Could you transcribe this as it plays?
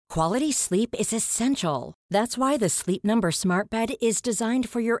Quality sleep is essential. That's why the Sleep Number Smart Bed is designed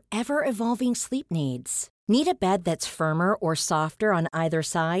for your ever-evolving sleep needs. Need a bed that's firmer or softer on either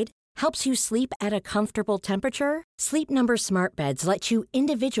side? Helps you sleep at a comfortable temperature? Sleep Number Smart Beds let you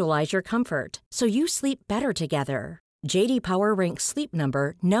individualize your comfort so you sleep better together. J.D. Power ranks Sleep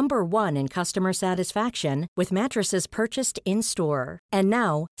Number number 1 in customer satisfaction with mattresses purchased in-store. And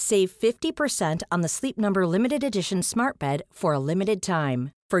now, save 50% on the Sleep Number Limited Edition Smart Bed for a limited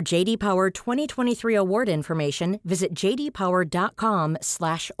time. For J.D. Power 2023 award information, visit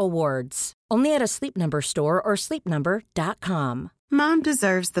jdpower.com/awards. Only at a Sleep Number store or sleepnumber.com. Mom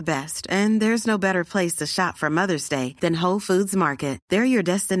deserves the best, and there's no better place to shop for Mother's Day than Whole Foods Market. They're your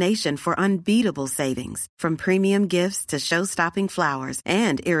destination for unbeatable savings, from premium gifts to show-stopping flowers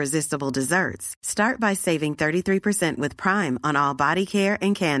and irresistible desserts. Start by saving 33% with Prime on all body care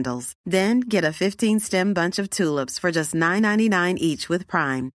and candles. Then get a 15-stem bunch of tulips for just $9.99 each with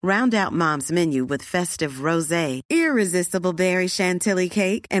Prime. Round out Mom's menu with festive rosé, irresistible berry chantilly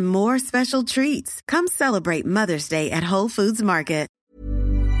cake, and more special treats. Come celebrate Mother's Day at Whole Foods Market.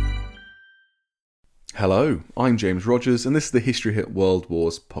 Hello, I'm James Rogers, and this is the History Hit World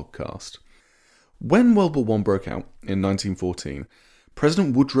Wars podcast. When World War I broke out in 1914,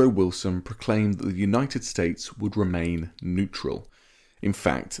 President Woodrow Wilson proclaimed that the United States would remain neutral. In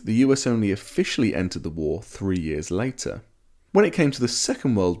fact, the US only officially entered the war 3 years later. When it came to the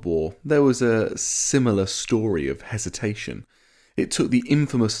Second World War, there was a similar story of hesitation. It took the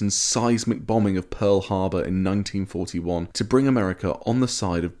infamous and seismic bombing of Pearl Harbor in 1941 to bring America on the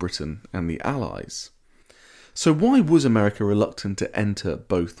side of Britain and the Allies. So why was America reluctant to enter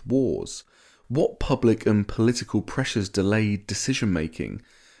both wars? What public and political pressures delayed decision-making?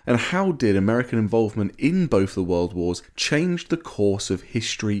 And how did American involvement in both the world wars change the course of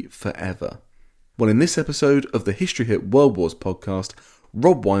history forever? Well, in this episode of the History Hit World Wars podcast,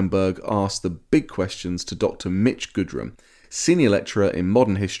 Rob Weinberg asked the big questions to Dr. Mitch Goodrum, Senior Lecturer in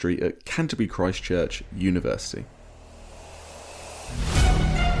Modern History at Canterbury Christ Church University.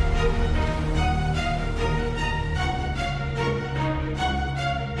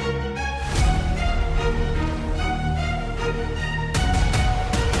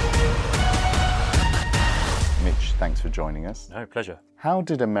 Thanks for joining us. No, pleasure. How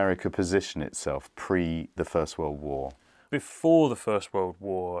did America position itself pre the First World War? Before the First World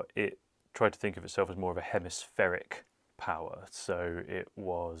War, it tried to think of itself as more of a hemispheric power. So it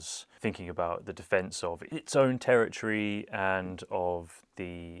was thinking about the defence of its own territory and of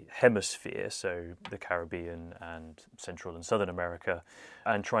the hemisphere, so the Caribbean and Central and Southern America,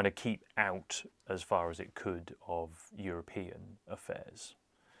 and trying to keep out as far as it could of European affairs.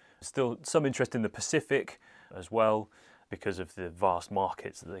 Still some interest in the Pacific as well, because of the vast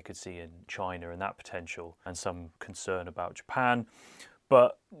markets that they could see in China and that potential, and some concern about Japan,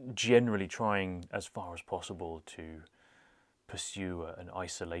 but generally trying as far as possible to pursue an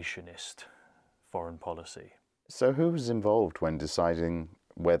isolationist foreign policy. So who was involved when deciding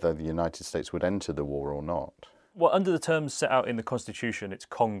whether the United States would enter the war or not? Well, under the terms set out in the Constitution, it's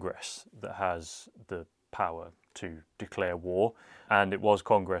Congress that has the power to declare war, and it was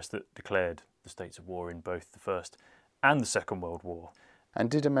Congress that declared the states of war in both the First and the Second World War. And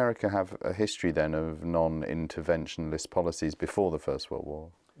did America have a history then of non-interventionist policies before the First World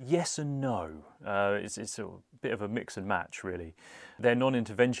War? Yes and no. It's a bit of a mix and match, really. Their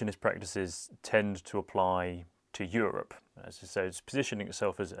non-interventionist practices tend to apply to Europe. As I say, it's positioning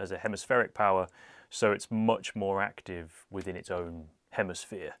itself as a hemispheric power, so it's much more active within its own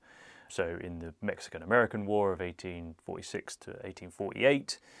hemisphere. So in the Mexican-American War of 1846 to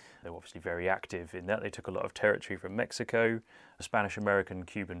 1848, they were obviously very active in that. They took a lot of territory from Mexico. The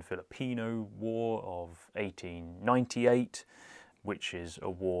Spanish-American-Cuban-Filipino War of 1898, which is a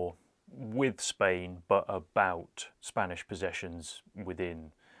war with Spain, but about Spanish possessions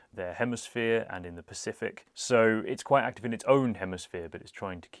within their hemisphere and in the Pacific. So it's quite active in its own hemisphere, but it's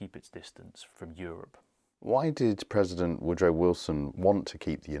trying to keep its distance from Europe. Why did President Woodrow Wilson want to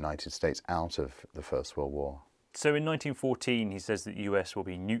keep the United States out of the First World War? So in 1914, he says that the US will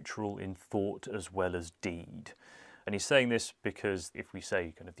be neutral in thought as well as deed. And he's saying this because if we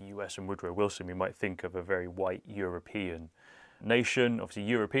say kind of the US and Woodrow Wilson, we might think of a very white European nation. Obviously,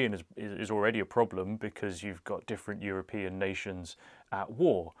 European is already a problem because you've got different European nations at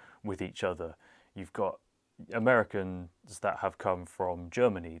war with each other. You've got Americans that have come from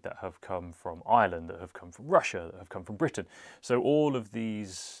Germany, that have come from Ireland, that have come from Russia, that have come from Britain. So all of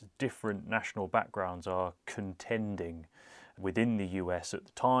these different national backgrounds are contending within the US at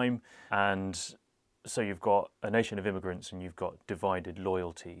the time. And so you've got a nation of immigrants and you've got divided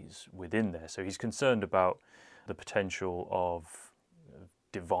loyalties within there. So he's concerned about the potential of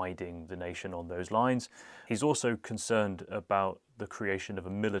dividing the nation on those lines. He's also concerned about the creation of a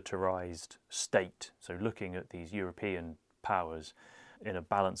militarized state, so looking at these European powers in a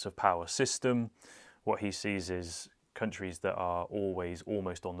balance of power system. What he sees is countries that are always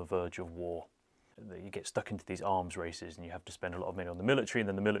almost on the verge of war. You get stuck into these arms races and you have to spend a lot of money on the military, and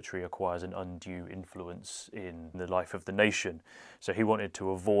then the military acquires an undue influence in the life of the nation. So he wanted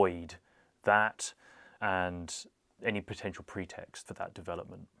to avoid that and any potential pretext for that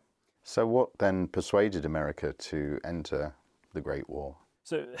development. So what then persuaded America to enter the Great War?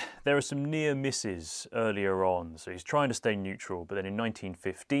 So there are some near misses earlier on. So he's trying to stay neutral, but then in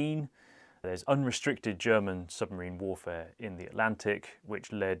 1915, there's unrestricted German submarine warfare in the Atlantic,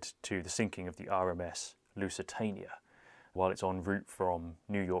 which led to the sinking of the RMS Lusitania while it's en route from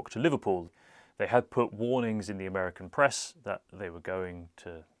New York to Liverpool. They had put warnings in the American press that they were going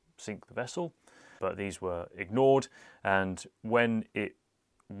to sink the vessel, but these were ignored. And when it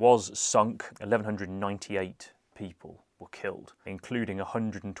was sunk, 1,198 people were killed, including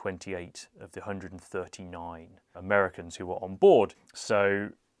 128 of the 139 Americans who were on board. So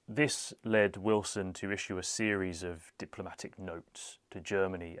this led Wilson to issue a series of diplomatic notes to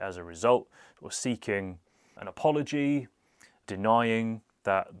Germany as a result, was seeking an apology, denying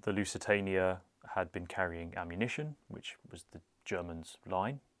that the Lusitania had been carrying ammunition, which was the Germans'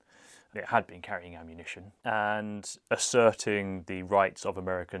 line. It had been carrying ammunition, and asserting the rights of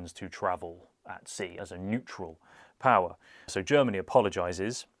Americans to travel at sea as a neutral power. So Germany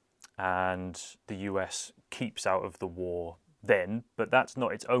apologises, and the US keeps out of the war then, but that's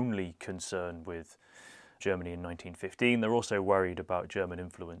not its only concern with Germany in 1915. They're also worried about German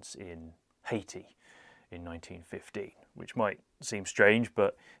influence in Haiti in 1915, which might seem strange,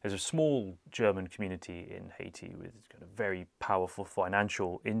 but there's a small German community in Haiti with kind of very powerful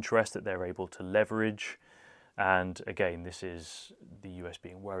financial interest that they're able to leverage. And again, this is the US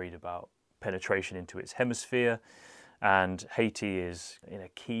being worried about penetration into its hemisphere. And Haiti is in a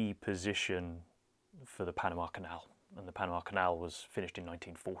key position for the Panama Canal. And the Panama Canal was finished in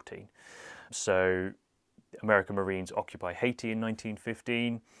 1914. So American Marines occupy Haiti in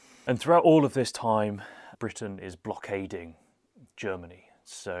 1915. And throughout all of this time, Britain is blockading Germany.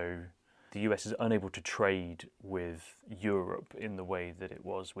 So the US is unable to trade with Europe in the way that it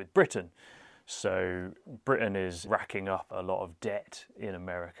was with Britain. So Britain is racking up a lot of debt in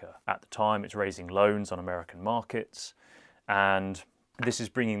America. At the time, it's raising loans on American markets. And this is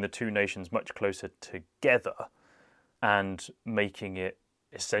bringing the two nations much closer together and making it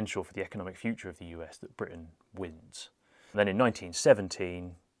essential for the economic future of the US that Britain wins. And then in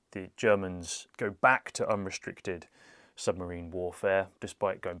 1917, the Germans go back to unrestricted submarine warfare,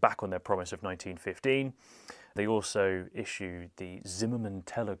 despite going back on their promise of 1915. They also issue the Zimmermann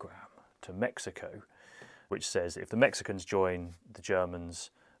Telegram to Mexico, which says if the Mexicans join the Germans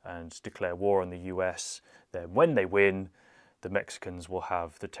and declare war on the US, then when they win, the Mexicans will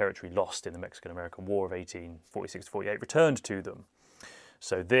have the territory lost in the Mexican-American War of 1846-48 returned to them.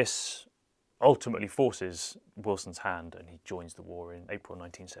 So this ultimately forces Wilson's hand, and he joins the war in April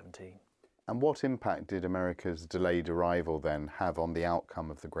 1917. And what impact did America's delayed arrival then have on the outcome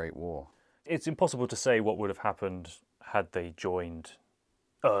of the Great War? It's impossible to say what would have happened had they joined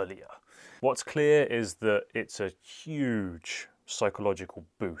earlier. What's clear is that it's a huge psychological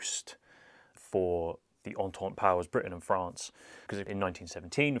boost for the Entente powers, Britain and France, because in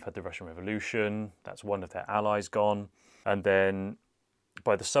 1917 we've had the Russian Revolution, that's one of their allies gone, and then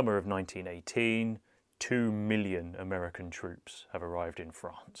by the summer of 1918, 2 million American troops have arrived in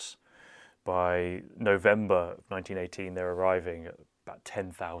France. By November of 1918, they're arriving at about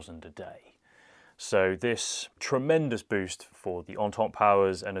 10,000 a day. So this tremendous boost for the Entente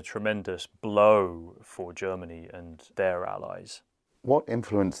powers and a tremendous blow for Germany and their allies. What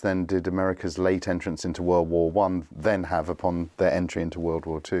influence then did America's late entrance into World War I then have upon their entry into World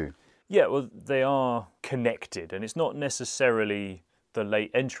War II? Yeah, well, they are connected, and it's not necessarily the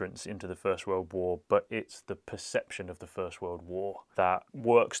late entrance into the First World War, but it's the perception of the First World War that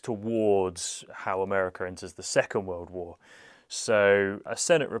works towards how America enters the Second World War. So a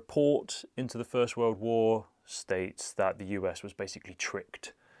Senate report into the First World War states that the US was basically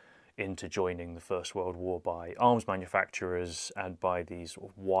tricked into joining the First World War by arms manufacturers and by these sort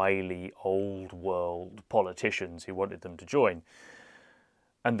of wily old world politicians who wanted them to join.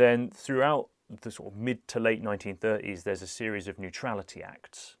 And then throughout the sort of mid to late 1930s, there's a series of neutrality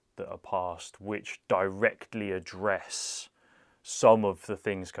acts that are passed which directly address some of the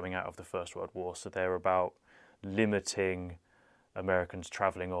things coming out of the First World War. So they're about limiting Americans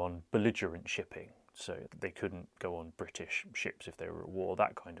travelling on belligerent shipping, so they couldn't go on British ships if they were at war,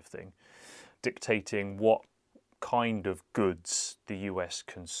 that kind of thing. Dictating what kind of goods the US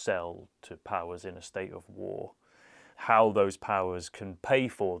can sell to powers in a state of war, how those powers can pay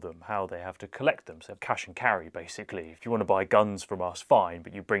for them, how they have to collect them. So cash and carry, basically. If you want to buy guns from us, fine,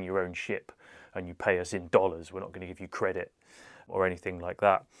 but you bring your own ship and you pay us in dollars. We're not going to give you credit or anything like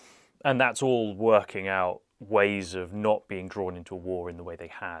that. And that's all working out ways of not being drawn into a war in the way they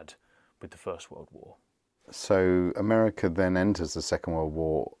had with the First World War. So America then enters the Second World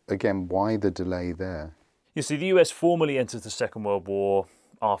War. Again, why the delay there? You see, the US formally enters the Second World War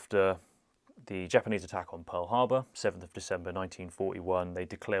after the Japanese attack on Pearl Harbor, 7th of December 1941. They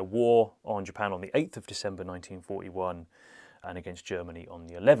declare war on Japan on the 8th of December 1941 and against Germany on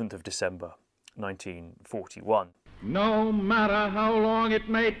the 11th of December 1941. No matter how long it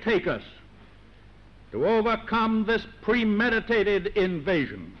may take us to overcome this premeditated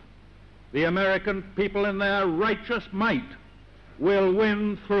invasion, the American people in their righteous might will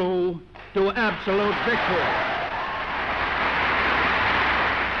win through to absolute victory.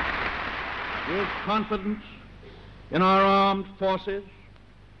 With confidence in our armed forces,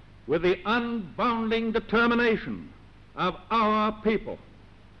 with the unbounding determination of our people,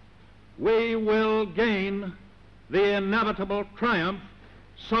 we will gain the inevitable triumph,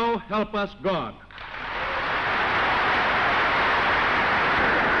 so help us God.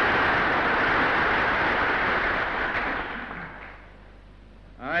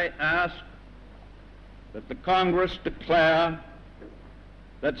 I ask that the Congress declare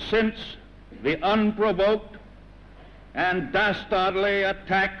that since the unprovoked and dastardly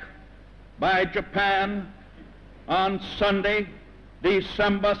attack by Japan on Sunday,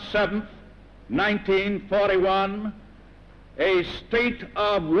 December 7th, 1941, a state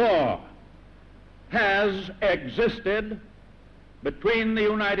of war has existed between the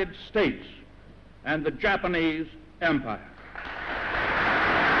United States and the Japanese Empire.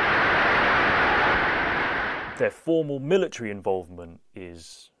 Their formal military involvement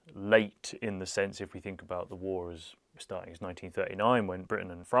is late in the sense, if we think about the war as starting as 1939 when Britain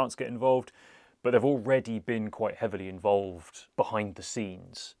and France get involved, but they've already been quite heavily involved behind the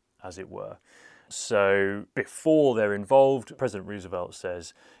scenes, as it were. So before they're involved, President Roosevelt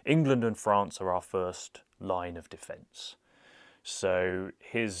says, England and France are our first line of defence. So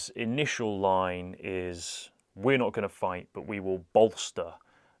his initial line is, we're not going to fight, but we will bolster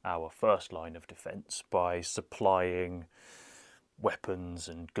our first line of defence by supplying weapons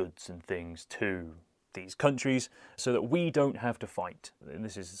and goods and things to these countries so that we don't have to fight. And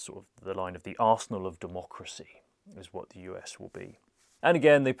this is sort of the line of the arsenal of democracy is what the US will be. And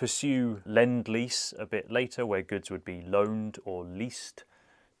again, they pursue Lend-Lease a bit later, where goods would be loaned or leased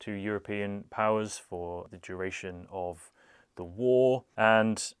to European powers for the duration of the war.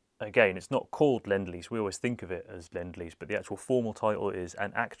 And again, it's not called Lend-Lease. We always think of it as Lend-Lease, but the actual formal title is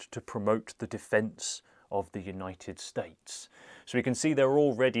An Act to Promote the Defence of the United States. So we can see they're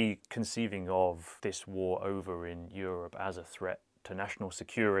already conceiving of this war over in Europe as a threat to national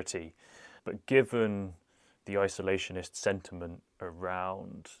security. But given the isolationist sentiment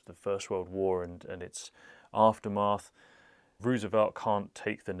around the First World War and its aftermath, Roosevelt can't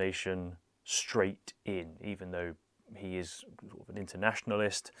take the nation straight in, even though he is sort of an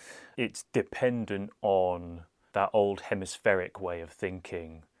internationalist. It's dependent on that old hemispheric way of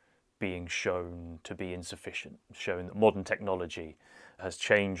thinking being shown to be insufficient, showing that modern technology has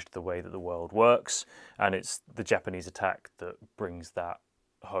changed the way that the world works, and it's the Japanese attack that brings that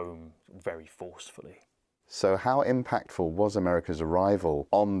home very forcefully. So how impactful was America's arrival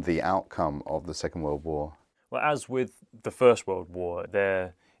on the outcome of the Second World War? Well, as with the First World War,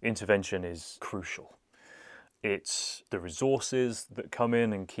 their intervention is crucial. It's the resources that come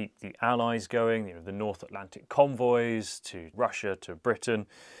in and keep the Allies going, the North Atlantic convoys to Russia, to Britain,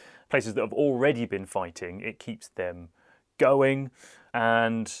 places that have already been fighting. It keeps them going.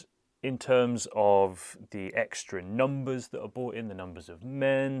 And in terms of the extra numbers that are brought in, the numbers of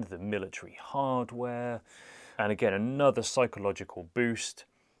men, the military hardware, and again, another psychological boost,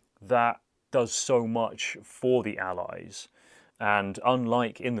 that does so much for the Allies. And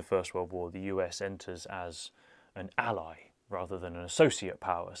unlike in the First World War, the US enters as an ally rather than an associate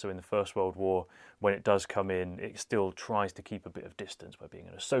power. So in the First World War, when it does come in, it still tries to keep a bit of distance by being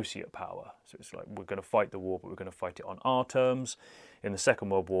an associate power. So it's like, we're going to fight the war, but we're going to fight it on our terms. In the Second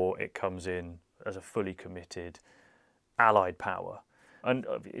World War, it comes in as a fully committed allied power. And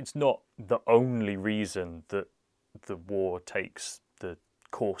it's not the only reason that the war takes the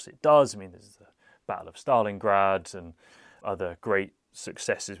course it does. I mean, there's the Battle of Stalingrad and other great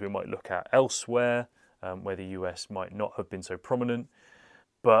successes we might look at elsewhere, where the US might not have been so prominent.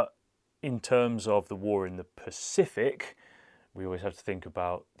 But in terms of the war in the Pacific, we always have to think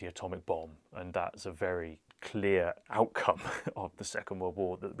about the atomic bomb, and that's a very clear outcome of the Second World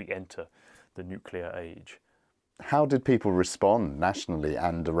War that we enter the nuclear age. How did people respond nationally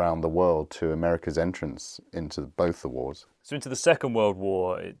and around the world to America's entrance into both the wars? So into the Second World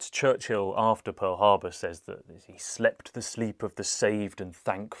War, it's Churchill after Pearl Harbor says that he slept the sleep of the saved and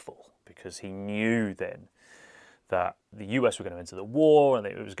thankful, because he knew then that the US were going to enter the war and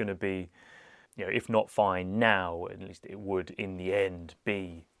it was going to be, if not fine now, at least it would in the end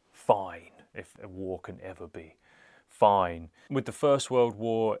be fine, if a war can ever be fine. With the First World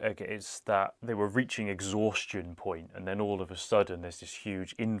War, it's that they were reaching exhaustion point, and then all of a sudden there's this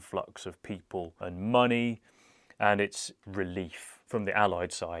huge influx of people and money, and it's relief from the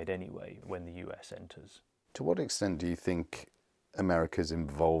Allied side anyway when the US enters. To what extent do you think America's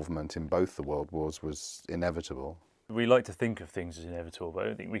involvement in both the world wars was inevitable? We like to think of things as inevitable, but I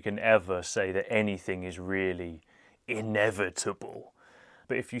don't think we can ever say that anything is really inevitable.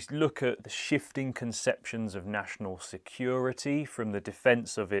 But if you look at the shifting conceptions of national security, from the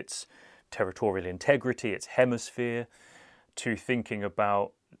defence of its territorial integrity, its hemisphere, to thinking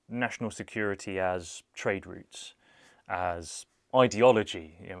about national security as trade routes, as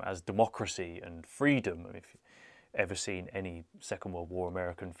ideology, as democracy and freedom. If you've ever seen any Second World War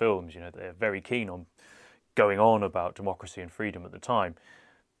American films, they're very keen on going on about democracy and freedom at the time.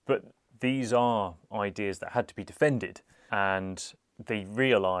 But these are ideas that had to be defended, and they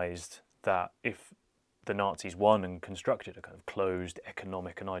realised that if the Nazis won and constructed a kind of closed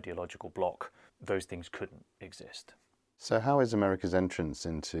economic and ideological bloc, those things couldn't exist. So how is America's entrance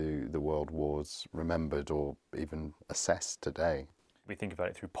into the world wars remembered or even assessed today? We think about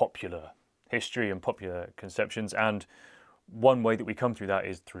it through popular history and popular conceptions, and one way that we come through that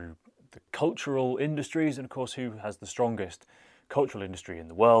is through the cultural industries, and of course who has the strongest cultural industry in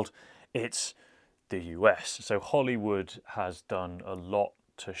the world? It's the US. So Hollywood has done a lot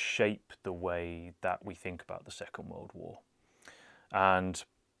to shape the way that we think about the Second World War. And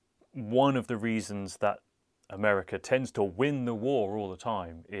one of the reasons that America tends to win the war all the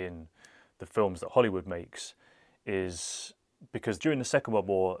time in the films that Hollywood makes is because during the Second World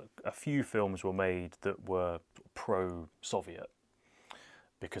War, a few films were made that were pro-Soviet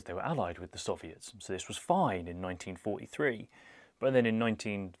because they were allied with the Soviets. So this was fine in 1943. But then in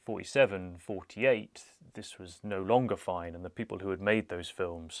 1947-48, this was no longer fine, and the people who had made those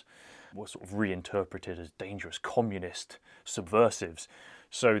films were sort of reinterpreted as dangerous communist subversives.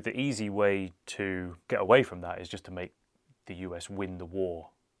 So the easy way to get away from that is just to make the US win the war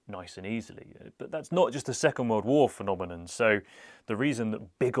nice and easily. But that's not just a Second World War phenomenon. So the reason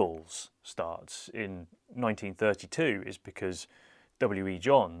that Biggles starts in 1932 is because W.E.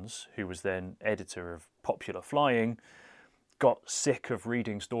 Johns, who was then editor of Popular Flying, got sick of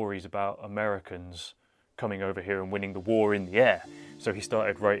reading stories about Americans coming over here and winning the war in the air. So he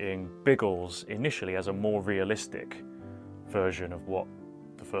started writing Biggles initially as a more realistic version of what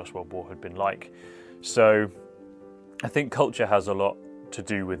the First World War had been like. So I think culture has a lot to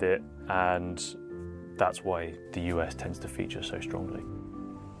do with it, and that's why the US tends to feature so strongly.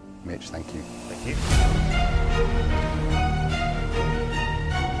 Mitch, thank you. Thank you.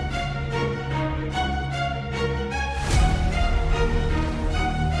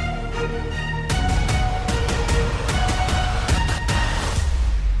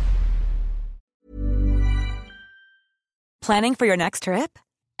 Planning for your next trip?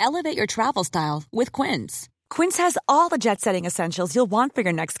 Elevate your travel style with Quince. Quince has all the jet-setting essentials you'll want for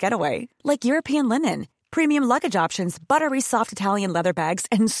your next getaway, like European linen, premium luggage options, buttery soft Italian leather bags,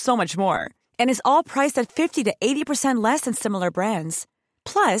 and so much more. And is all priced at 50 to 80% less than similar brands.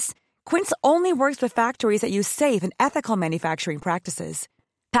 Plus, Quince only works with factories that use safe and ethical manufacturing practices.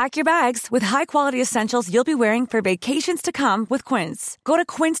 Pack your bags with high-quality essentials you'll be wearing for vacations to come with Quince. Go to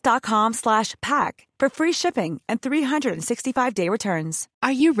quince.com/pack for free shipping and 365-day returns.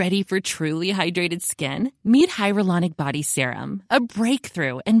 Are you ready for truly hydrated skin? Meet Hyaluronic Body Serum, a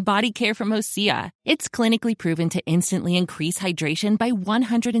breakthrough in body care from Osea. It's clinically proven to instantly increase hydration by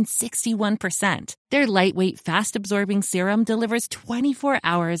 161%. Their lightweight, fast-absorbing serum delivers 24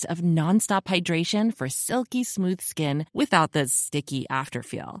 hours of nonstop hydration for silky smooth skin without the sticky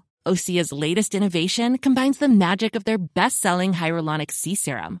afterfeel. Osea's latest innovation combines the magic of their best-selling Hyaluronic Sea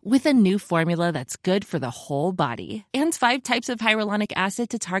Serum with a new formula that's good for the whole body and 5 types of hyaluronic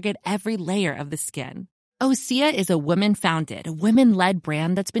acid to target every layer of the skin. Osea is a women-founded, women-led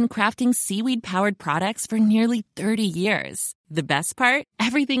brand that's been crafting seaweed-powered products for nearly 30 years. The best part?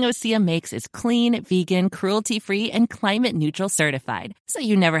 Everything Osea makes is clean, vegan, cruelty-free, and climate-neutral certified, so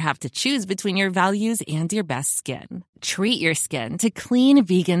you never have to choose between your values and your best skin. Treat your skin to clean,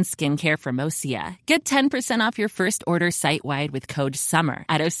 vegan skincare from Osea. Get 10% off your first order site-wide with code SUMMER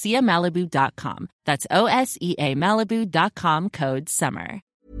at OseaMalibu.com. That's OSEA Malibu.com, code SUMMER.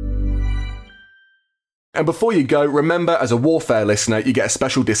 And before you go, remember, as a Warfare listener, you get a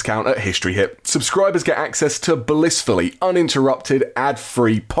special discount at History Hit. Subscribers get access to blissfully uninterrupted,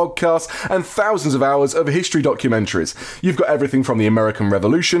 ad-free podcasts and thousands of hours of history documentaries. You've got everything from the American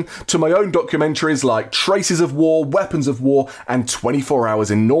Revolution to my own documentaries like Traces of War, Weapons of War, and 24 Hours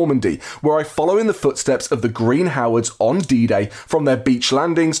in Normandy, where I follow in the footsteps of the Green Howards on D-Day, from their beach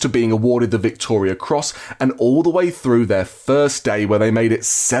landings to being awarded the Victoria Cross, and all the way through their first day where they made it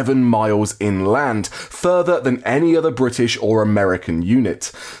 7 miles inland, further than any other British or American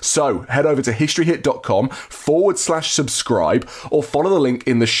unit. So head over to historyhit.com/subscribe or follow the link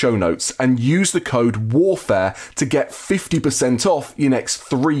in the show notes and use the code WARFARE to get 50% off your next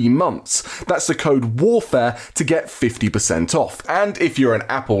 3 months. That's the code WARFARE to get 50% off. And if you're an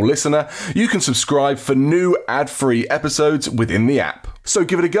Apple listener, you can subscribe for new ad-free episodes within the app. So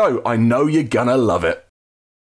give it a go. I know you're gonna love it.